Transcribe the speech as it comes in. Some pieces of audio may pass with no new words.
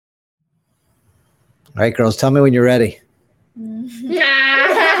All right, girls, tell me when you're ready. The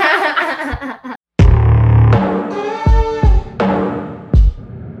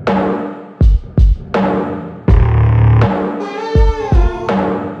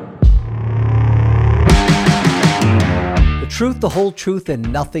truth, the whole truth,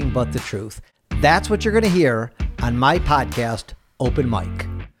 and nothing but the truth. That's what you're going to hear on my podcast, Open Mic.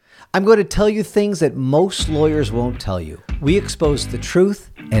 I'm going to tell you things that most lawyers won't tell you. We expose the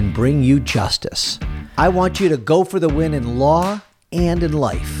truth and bring you justice. I want you to go for the win in law and in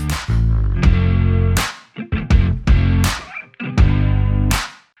life.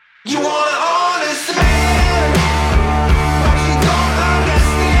 You want an honest man, but you don't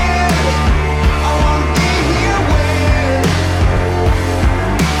understand. I want to be here when.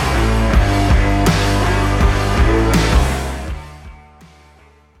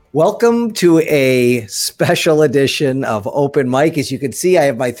 Welcome to a special edition of Open Mic. As you can see, I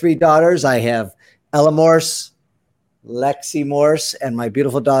have my three daughters. I have Ella Morse, Lexi Morse, and my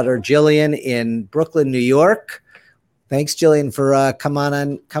beautiful daughter, Jillian, in Brooklyn, New York. Thanks, Jillian, for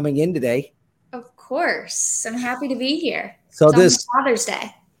coming in today. Of course. I'm happy to be here. So it's on Father's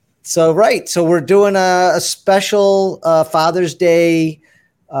Day. So we're doing a special Father's Day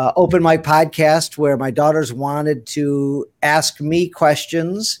Open Mic podcast where my daughters wanted to ask me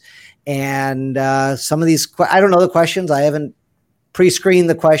questions. And some of these, I don't know the questions. I haven't pre-screened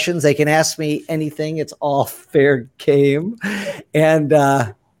the questions. They can ask me anything. It's all fair game. And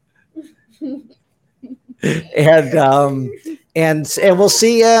we'll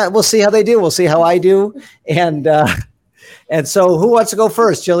see how they do. We'll see how I do. And so who wants to go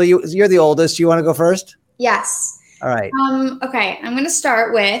first? Jilly, you're the oldest. You want to go first? Yes. All right. Okay. I'm going to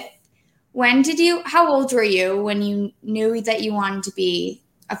start with how old were you when you knew that you wanted to be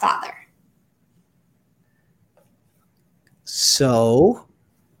a father? So,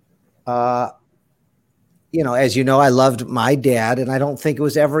 as you know, I loved my dad, and I don't think it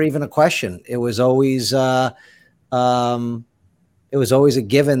was ever even a question. It was always a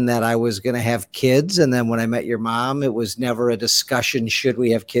given that I was going to have kids. And then when I met your mom, it was never a discussion. Should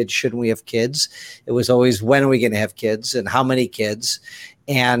we have kids? Shouldn't we have kids? It was always, when are we going to have kids and how many kids?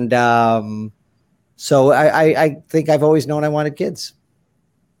 And so I think I've always known I wanted kids.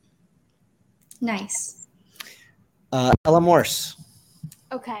 Nice. Ella Morse.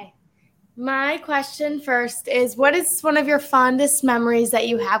 Okay. My question first is, what is one of your fondest memories that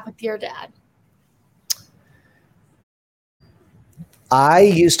you have with your dad? I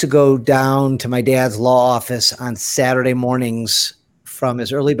used to go down to my dad's law office on Saturday mornings from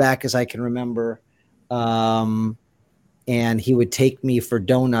as early back as I can remember. And he would take me for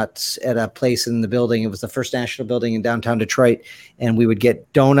donuts at a place in the building. It was the First National Building in downtown Detroit. And we would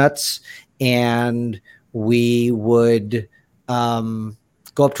get donuts, and we would go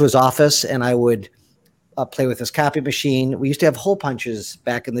up to his office, and I would play with his copy machine. We used to have hole punches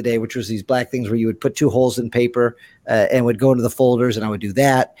back in the day, which was these black things where you would put two holes in paper and would go into the folders, and I would do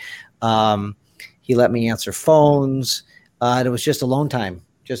that. He let me answer phones. And it was just alone time,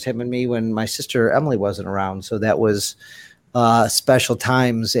 just him and me when my sister Emily wasn't around. So that was special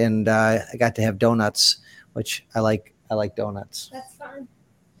times, and I got to have donuts, which I like donuts. That's fun.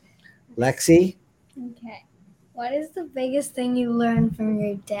 Lexi? Okay. What is the biggest thing you learned from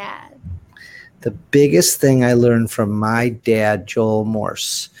your dad? The biggest thing I learned from my dad, Joel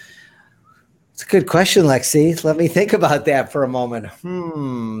Morse. It's a good question, Lexi. Let me think about that for a moment.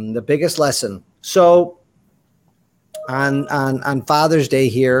 The biggest lesson. So on Father's Day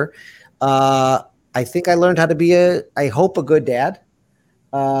here, I think I learned how to be a good dad.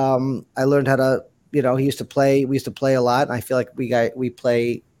 I learned how to, we used to play a lot, and I feel like we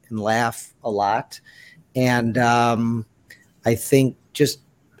play and laugh a lot. And I think just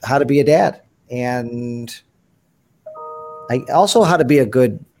how to be a dad, and I also how to be a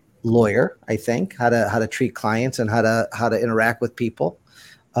good lawyer. I think how to treat clients and how to interact with people.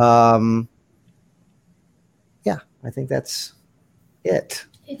 I think that's it.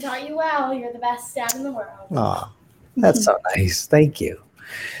 He taught you well. You're the best dad in the world. Oh, that's so nice. Thank you.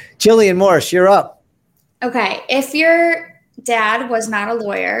 Jillian Morse, you're up. Okay. If your dad was not a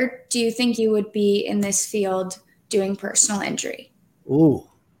lawyer, do you think you would be in this field doing personal injury? Ooh,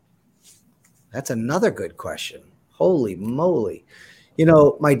 that's another good question. Holy moly.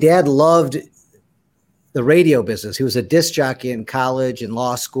 My dad loved the radio business. He was a disc jockey in college and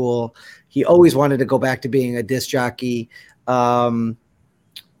law school. He always wanted to go back to being a disc jockey.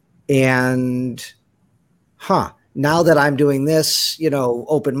 Now that I'm doing this,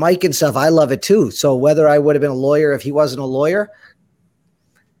 open mic and stuff, I love it too. So whether I would have been a lawyer if he wasn't a lawyer,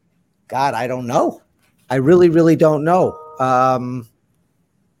 God, I don't know. I really, really don't know.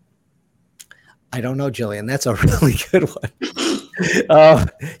 I don't know, Jillian. That's a really good one.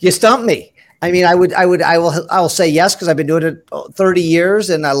 You stumped me. I mean, I will say yes because I've been doing it 30 years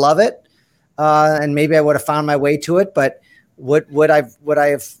and I love it. And maybe I would have found my way to it, but would I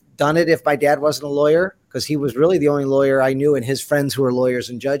have done it if my dad wasn't a lawyer? Because he was really the only lawyer I knew, and his friends who were lawyers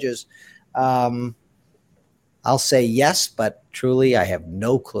and judges. I'll say yes, but truly, I have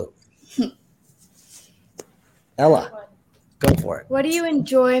no clue. Ella, go for it. What do you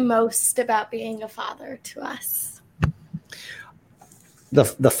enjoy most about being a father to us?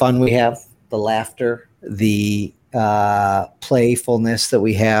 The fun we have, the laughter, the playfulness that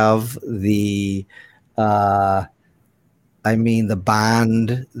we have, the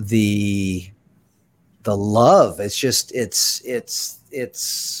bond, the love. It's just it's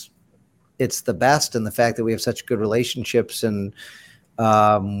the best, and the fact that we have such good relationships, and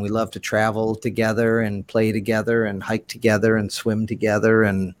we love to travel together and play together and hike together and swim together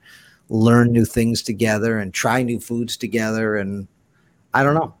and learn new things together and try new foods together, and I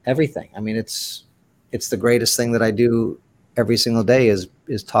don't know, everything. I mean, it's the greatest thing that I do every single day is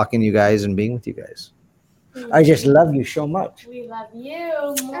talking to you guys and being with you guys. I just love you so much. We love you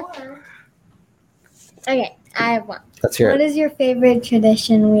more. Okay, I have one. Let's hear What it. is your favorite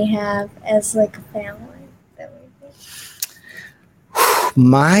tradition we have as like a family? That we do?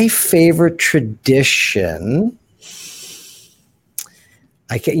 My favorite tradition,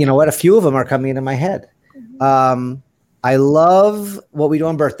 you know what? A few of them are coming into my head. I love what we do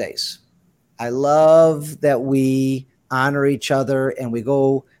on birthdays. I love that we honor each other and we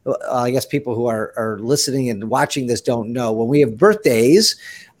go. I guess people who are listening and watching this don't know. When we have birthdays,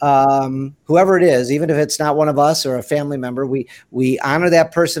 whoever it is, even if it's not one of us or a family member, we honor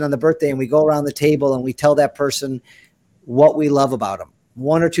that person on the birthday and we go around the table and we tell that person what we love about them.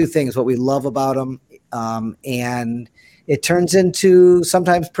 One or two things, what we love about them. And it turns into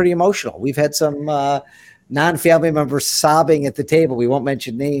sometimes pretty emotional. We've had some non-family members sobbing at the table. We won't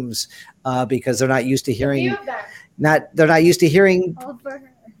mention names because they're not used to hearing they're not used to hearing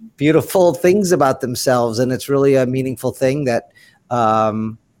beautiful things about themselves, and it's really a meaningful thing that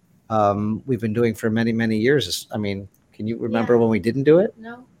we've been doing for many, many years. I mean, can you remember when we didn't do it?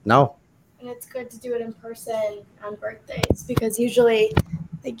 No. And it's good to do it in person on birthdays because usually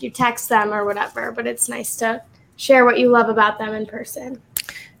like you text them or whatever, but it's nice to share what you love about them in person.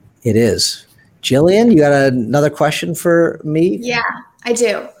 It is. Jillian, you got another question for me? Yeah, I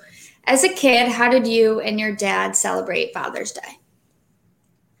do. As a kid, how did you and your dad celebrate Father's Day?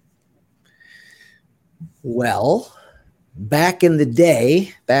 Well, back in the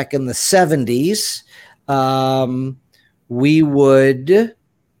day, back in the 70s, my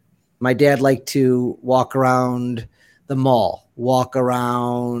dad liked to walk around the mall, walk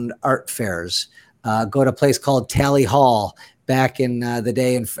around art fairs, go to a place called Tally Hall back in the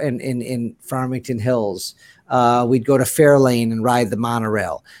day in Farmington Hills. We'd go to Fairlane and ride the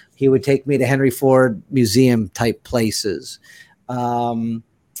monorail. He would take me to Henry Ford Museum type places.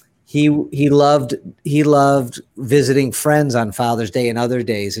 He loved visiting friends on Father's Day and other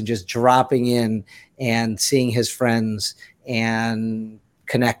days and just dropping in and seeing his friends and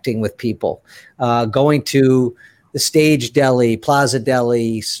connecting with people. Going to the Stage Deli, Plaza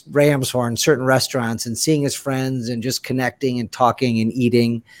Deli, Ramshorn, certain restaurants and seeing his friends and just connecting and talking and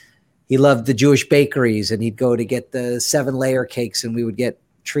eating. He loved the Jewish bakeries and he'd go to get the 7-layer cakes and we would get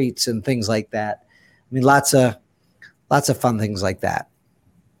treats and things like that. I mean, lots of fun things like that.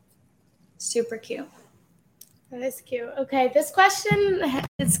 Super cute. That is cute. Okay, this question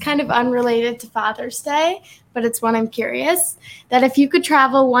is kind of unrelated to Father's Day, but it's one I'm curious. That if you could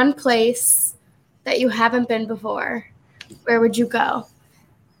travel one place that you haven't been before, where would you go?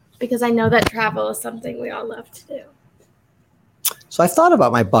 Because I know that travel is something we all love to do. So I've thought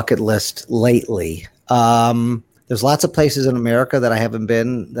about my bucket list lately. There's lots of places in America that I haven't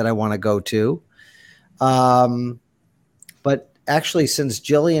been that I want to go to. But actually, since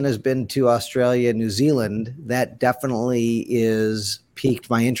Jillian has been to Australia, New Zealand, that definitely is piqued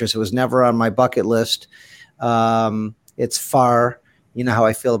my interest. It was never on my bucket list. It's far. You know how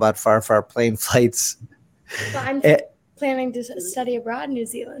I feel about far plane flights. Well, I'm planning to study abroad in New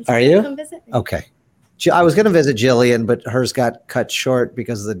Zealand. So Are you? come visit me. Okay. I was going to visit Jillian, but hers got cut short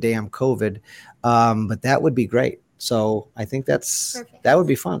because of the damn COVID. But that would be great. So I think that would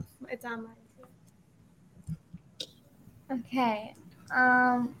be fun. It's on mine. Okay.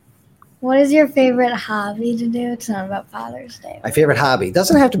 What is your favorite hobby to do? It's not about Father's Day. My favorite hobby.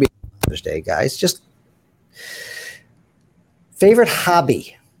 Doesn't have to be Father's Day, guys. Just favorite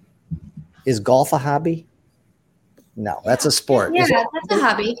hobby. Is golf a hobby? No, that's a sport. Yeah, Is it? that's a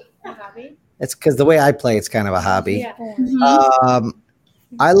hobby. A hobby? It's because the way I play, it's kind of a hobby. Yeah. Mhm.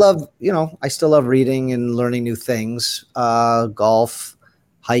 I love, I still love reading and learning new things. Golf,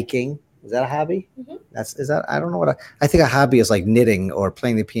 hiking. Is that a hobby? Mhm. I don't know I think a hobby is like knitting or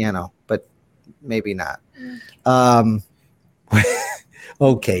playing the piano, but maybe not. Um,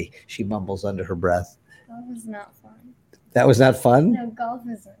 okay. She mumbles under her breath. Golf is not fun. That was not fun. No, golf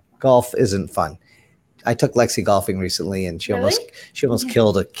isn't fun. Golf isn't fun. I took Lexi golfing recently, and she Really? almost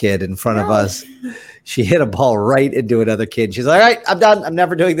killed a kid in front of No. us. She hit a ball right into another kid. She's like, "All right, I'm done. I'm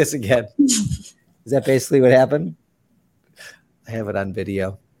never doing this again." Is that basically what happened? I have it on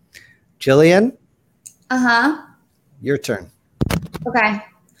video. Jillian, Uh-huh. your turn. Okay.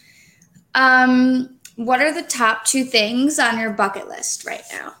 What are the top 2 things on your bucket list right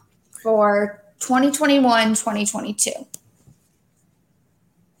now for 2021, 2022?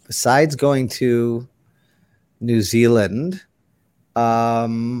 Besides going to New Zealand,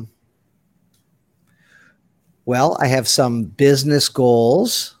 well, I have some business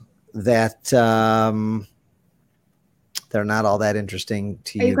goals that they're not all that interesting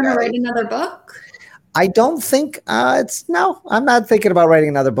to Are you going to guys. write another book? I don't think I'm not thinking about writing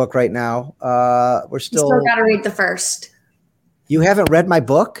another book right now. We're You still, still got to read the first. you haven't read my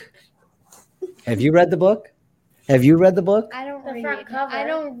book? Have you read the book? Have you read the book? I don't The read. front cover. I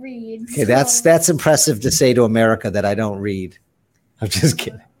don't read. Okay, that's impressive to say to America that I don't read. I'm just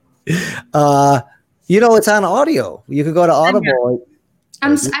kidding. It's on audio. You could go to Audible.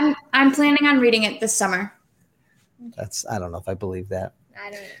 I'm planning on reading it this summer. I don't know if I believe that.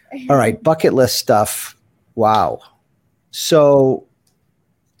 I don't. All right, bucket list stuff. Wow. So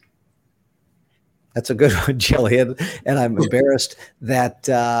that's a good one, Jillian. And I'm embarrassed that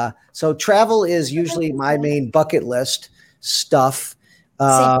so travel is usually my main bucket list stuff.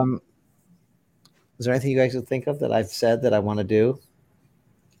 Is there anything you guys would think of that I've said that I want to do?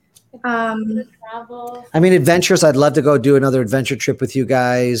 Travel. I mean, adventures. I'd love to go do another adventure trip with you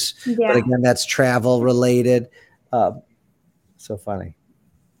guys. But Yeah. again, that's travel related. So funny.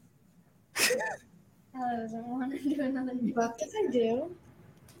 Ella doesn't want to do another. Yes, I do.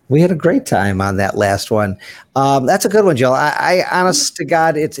 We had a great time on that last one. That's a good one, Jill. I honest to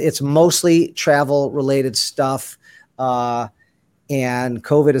God, it's mostly travel related stuff. And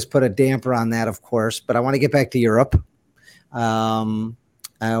COVID has put a damper on that, of course, but I want to get back to Europe. I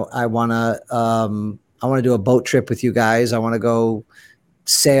want to do a boat trip with you guys. I want to go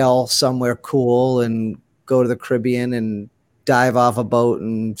sail somewhere cool and go to the Caribbean and dive off a boat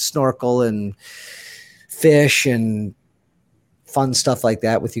and snorkel and fish and fun stuff like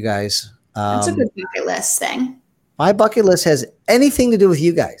that with you guys. That's a good bucket list thing. My bucket list has anything to do with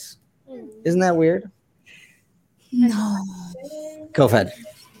you guys. Isn't that weird? No. Go ahead.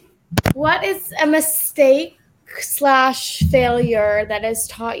 What is a mistake / failure that has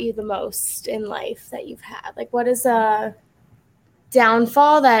taught you the most in life that you've had? Like, what is a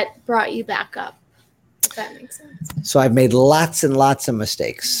downfall that brought you back up? If that makes sense. So I've made lots and lots of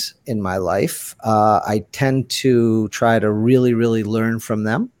mistakes in my life. I tend to try to really, really learn from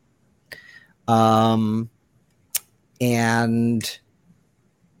them. And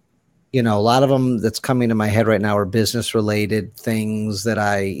a lot of them that's coming to my head right now are business related things that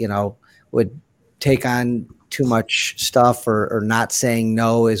I, would take on too much stuff or not saying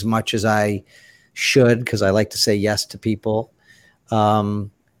no as much as I should, because I like to say yes to people.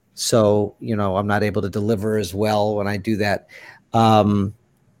 So, I'm not able to deliver as well when I do that. I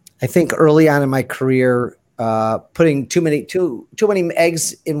think early on in my career, putting too many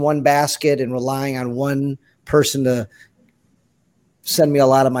eggs in one basket and relying on one person to send me a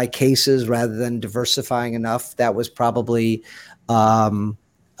lot of my cases rather than diversifying enough. That was probably a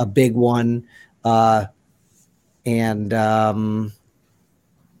big one. Yeah, I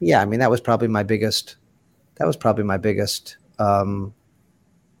mean, that was probably my biggest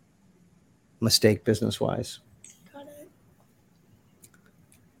mistake business-wise.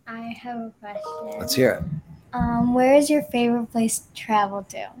 I have a question. Let's hear it. Where is your favorite place to travel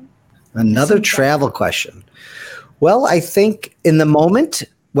to? Another travel question. Well, I think in the moment,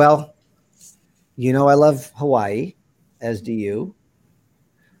 I love Hawaii, as do you.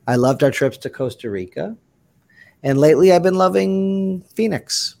 I loved our trips to Costa Rica. And lately I've been loving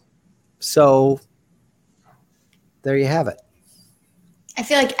Phoenix. So there you have it. I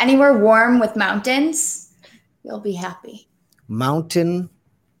feel like anywhere warm with mountains, you'll be happy. Mountain.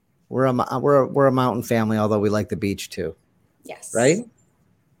 We're a mountain family, although we like the beach too. Yes. Right?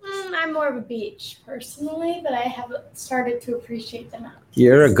 I'm more of a beach personally, but I have started to appreciate the mountains.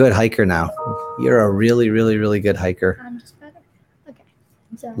 You're a good hiker now. You're a really, really, really good hiker. I'm just better. Okay.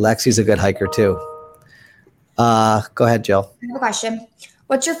 So, Lexi's a good hiker too. Go ahead, Jill. I have a question.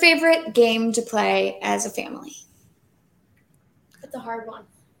 What's your favorite game to play as a family? That's a hard one.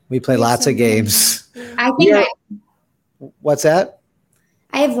 We play lots of games. I think Yeah. What's that?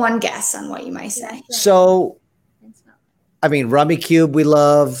 I have one guess on what you might say. So, I mean, Rummy Cube we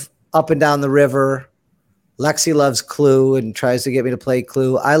love, Up and Down the River. Lexi loves Clue and tries to get me to play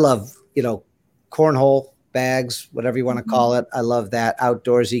Clue. I love, cornhole, bags, whatever you want to call it. I love that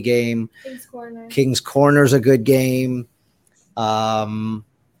outdoorsy game. King's Corner. King's Corner's a good game. I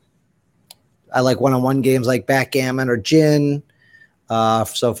like one-on-one games like backgammon or gin.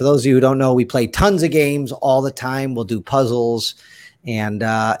 So for those of you who don't know, we play tons of games all the time. We'll do puzzles and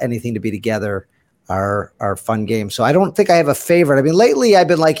anything to be together are fun games. So I don't think I have a favorite. I mean, lately I've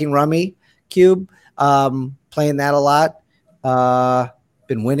been liking Rummy Cube, playing that a lot.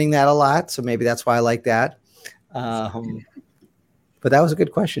 Been winning that a lot. So maybe that's why I like that. But that was a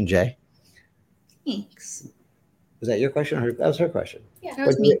good question, Jay. Thanks. Was that your question? Or that was her question. Yeah. That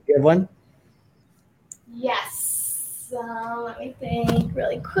was me. You have one? Yes. Let me think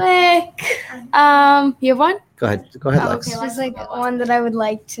really quick. You have one? Go ahead. Go ahead, Oh, Lex. okay. Just like one that I would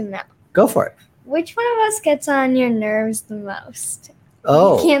like to know. Go for it. Which one of us gets on your nerves the most?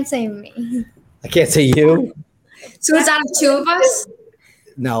 Oh, You can't say me. I can't say you. So it's out of two of us?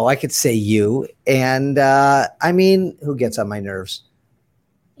 No, I could say you. And I mean, who gets on my nerves?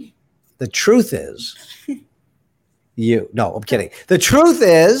 The truth is you. No, I'm kidding. The truth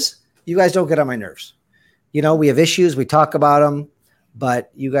is you guys don't get on my nerves. We have issues. We talk about them,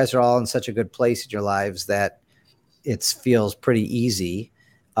 but you guys are all in such a good place in your lives that it feels pretty easy.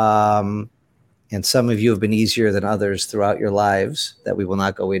 And some of you have been easier than others throughout your lives that we will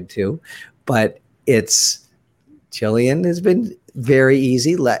not go into, but Jillian has been very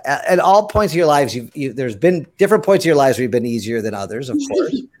easy. At all points of your lives, there's been different points of your lives where you've been easier than others, of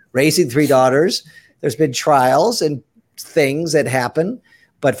course. Raising 3 daughters, there's been trials and things that happen,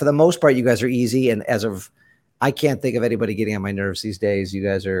 but for the most part, you guys are easy. And I can't think of anybody getting on my nerves these days. You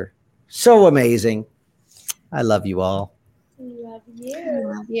guys are so amazing. I love you all. Love I you.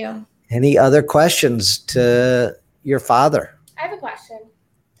 love you. Any other questions to your father? I have a question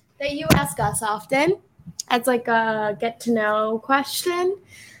that you ask us often as like a get to know question.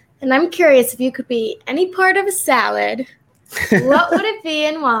 And I'm curious if you could be any part of a salad, what would it be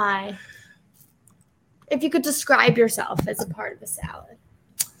and why? If you could describe yourself as a part of a salad.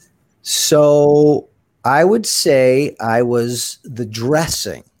 So I would say I was the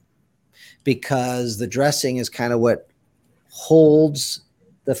dressing, because the dressing is kind of what holds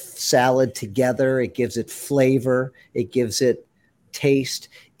the salad together. It gives it flavor. It gives it taste.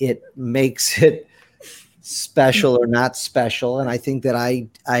 It makes it special or not special. And I think that I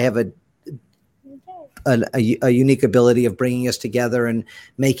have a unique ability of bringing us together and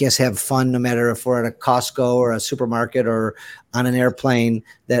making us have fun, no matter if we're at a Costco or a supermarket or on an airplane,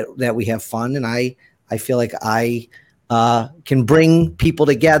 that we have fun. And I feel like I can bring people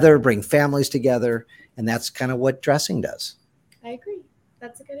together, bring families together. And that's kind of what dressing does. I agree.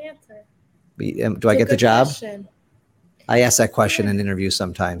 That's a good answer. Do I get the job? Question. I ask that question in interviews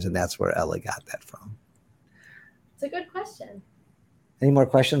sometimes, and that's where Ella got that from. It's a good question. Any more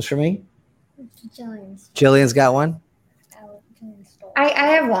questions for me? Jillian's. Jillian's got one. I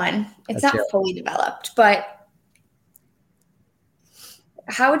have one. It's Let's not hear it. fully developed, but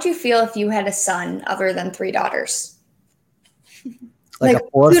how would you feel if you had a son other than 3 daughters? Like a 2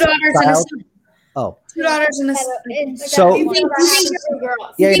 fourth daughters and a child? son. Oh, 2 daughters and a son. So- You think yeah, you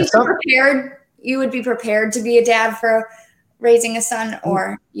yeah, think you're prepared? You would be prepared to be a dad for raising a son,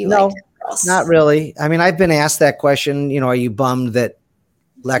 or you No, like girls? not really. I mean, I've been asked that question. Are you bummed that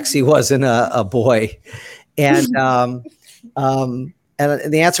Lexi wasn't a boy? And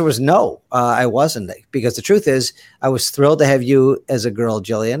and the answer was no, I wasn't, because the truth is I was thrilled to have you as a girl,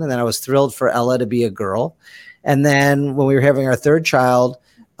 Jillian, and then I was thrilled for Ella to be a girl. And then when we were having our 3rd child,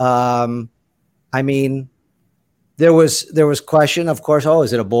 I mean, there was question, of course. Oh,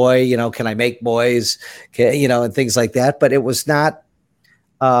 is it a boy? Can I make boys? And things like that. But it was not.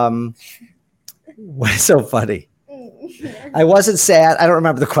 What's so funny? I wasn't sad. I don't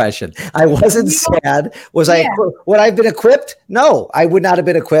remember the question. I wasn't sad. Would I have been equipped? No, I would not have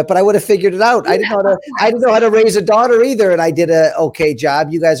been equipped, but I would have figured it out. I didn't know how to raise a daughter either. And I did a okay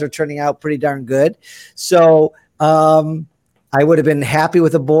job. You guys are turning out pretty darn good. So, I would have been happy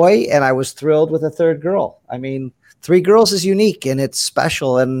with a boy, and I was thrilled with a 3rd girl. I mean, 3 girls is unique and it's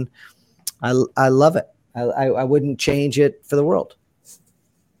special, and I love it. I wouldn't change it for the world.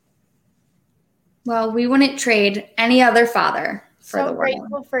 Well, we wouldn't trade any other father for So the world.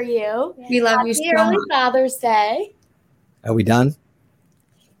 grateful for you. We love you Happy so early much. Father's Day. Are we done?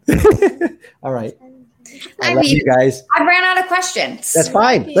 All right. I I love mean- you guys. I ran out of questions. That's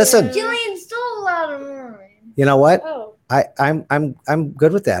fine. you. Listen, Jillian's still allowed to move. you know what? Oh, I'm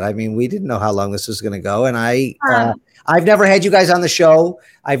good with that. I mean, we didn't know how long this was going to go, and I've never had you guys on the show.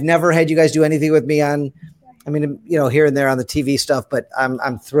 I've never had you guys do anything with me on. I mean, here and there on the TV stuff, but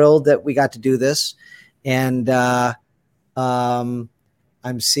I'm thrilled that we got to do this, and I'm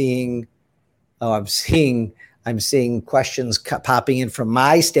seeing questions popping in from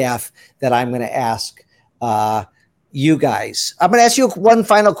my staff that I'm going to ask you guys. I'm going to ask you one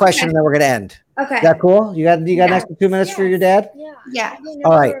final question, and then we're going to end. Okay. Is that cool? You got an extra 2 minutes for your dad? Yeah. Yeah.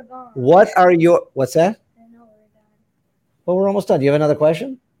 All right. What's that? Well, we're almost done. Do you have another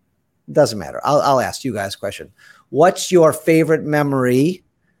question? Doesn't matter. I'll ask you guys a question. What's your favorite memory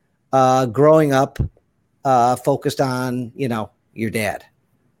growing up focused on, your dad?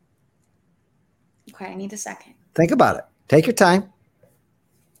 Okay, I need a second. Think about it. Take your time.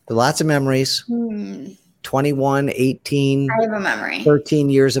 There are lots of memories. 21, 18, I have a memory.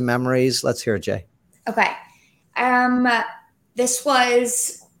 13 years of memories. Let's hear it, Jay. Okay. This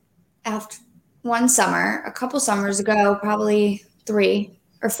was after one summer, a couple summers ago, probably 3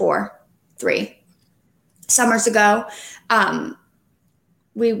 summers ago.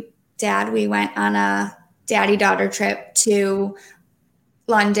 We went on a daddy-daughter trip to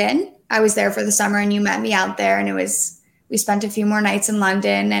London. I was there for the summer and you met me out there, and we spent a few more nights in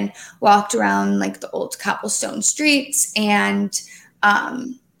London and walked around like the old cobblestone streets and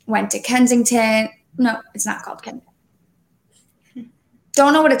went to Kensington. No, it's not called Kensington.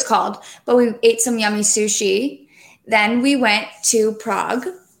 Don't know what it's called, but we ate some yummy sushi. Then we went to Prague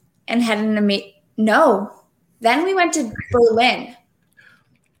and had then we went to Berlin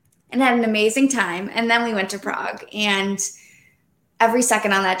and had an amazing time. And then we went to Prague, and every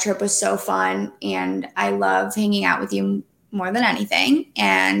second on that trip was so fun. And I love hanging out with you more than anything.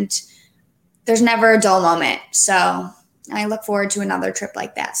 And there's never a dull moment. So I look forward to another trip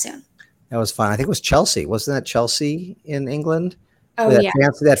like that soon. That was fun. I think it was Chelsea. Wasn't that Chelsea in England? Oh,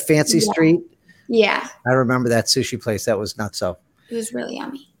 that fancy street. Yeah. I remember that sushi place. That was nuts. So It was really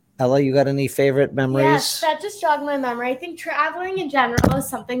yummy. Ella, you got any favorite memories? Yes, that just jogged my memory. I think traveling in general is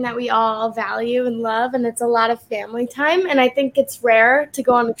something that we all value and love, and it's a lot of family time. And I think it's rare to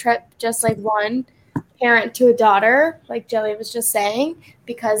go on a trip just like one parent to a daughter, like Jilly was just saying,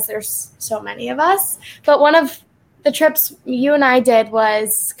 because there's so many of us. But one of the trips you and I did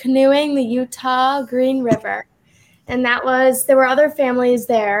was canoeing the Utah Green River. And there were other families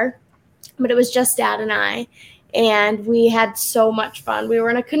there, but it was just Dad and I. And we had so much fun. We were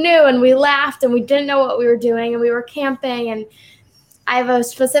in a canoe and we laughed and we didn't know what we were doing, and we were camping. And I have a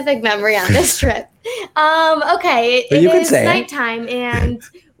specific memory on this trip. Okay, it is nighttime and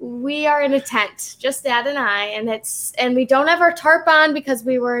we are in a tent, just Dad and I, and we don't have our tarp on because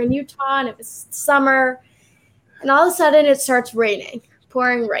we were in Utah and it was summer. And all of a sudden it starts raining,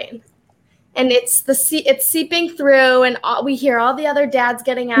 pouring rain. And it's seeping through, and we hear all the other dads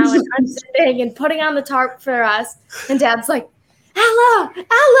getting out and unzipping and putting on the tarp for us. And Dad's like, Ella,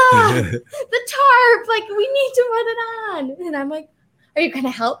 the tarp, like, we need to put it on. And I'm like, are you going to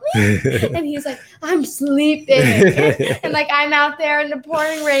help me? And he's like, I'm sleeping. And like, I'm out there in the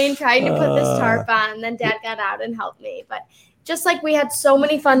pouring rain trying to put this tarp on. And then Dad got out and helped me. But just like we had so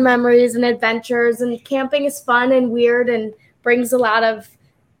many fun memories and adventures, and camping is fun and weird and brings a lot of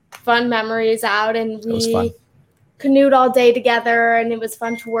fun memories out, and we canoed all day together, and it was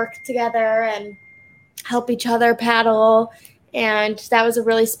fun to work together and help each other paddle. And that was a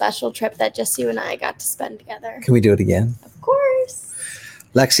really special trip that just you and I got to spend together. Can we do it again? Of course.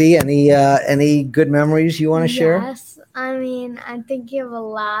 Lexi, any good memories you want to share? Yes. I mean, I think you have a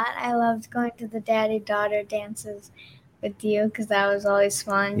lot. I loved going to the daddy-daughter dances with you because that was always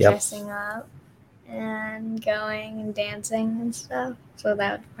fun, dressing up and going and dancing and stuff. So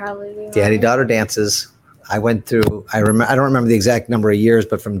that would probably be daddy-daughter dances. I went through, I don't remember the exact number of years,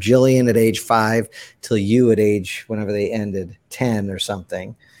 but from Jillian at age 5 till you at age, whenever they ended, 10 or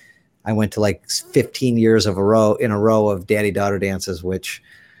something, I went to like 15 years in a row of daddy-daughter dances, which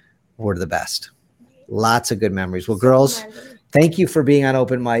were the best. Lots of good memories. Well, girls, thank you for being on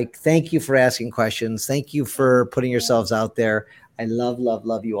Open Mic. Thank you for asking questions. Thank you for putting yourselves out there. I love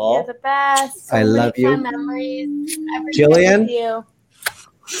you all. You're the best. So I love you. Fun memories. Jillian, you.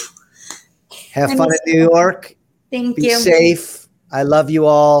 have fun in New York. Thank Be you. safe. I love you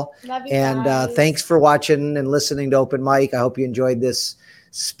all. Love you And guys. thanks for watching and listening to Open Mic. I hope you enjoyed this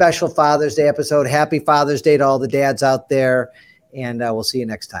special Father's Day episode. Happy Father's Day to all the dads out there. And we'll see you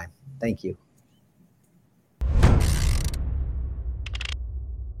next time. Thank you.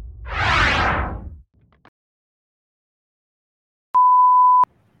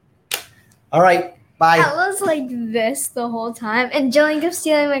 All right. Bye. I was like this the whole time, and Jillian kept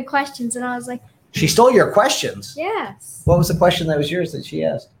stealing my questions, and I was like, She stole your questions. Yes. What was the question that was yours that she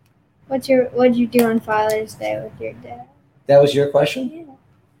asked? What'd you do on Father's Day with your dad? That was your question? Yeah.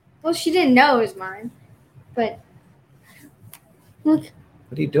 Well, she didn't know it was mine, but look.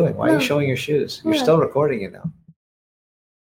 What are you doing? Why are you showing your shoes? You're Look. still recording it now.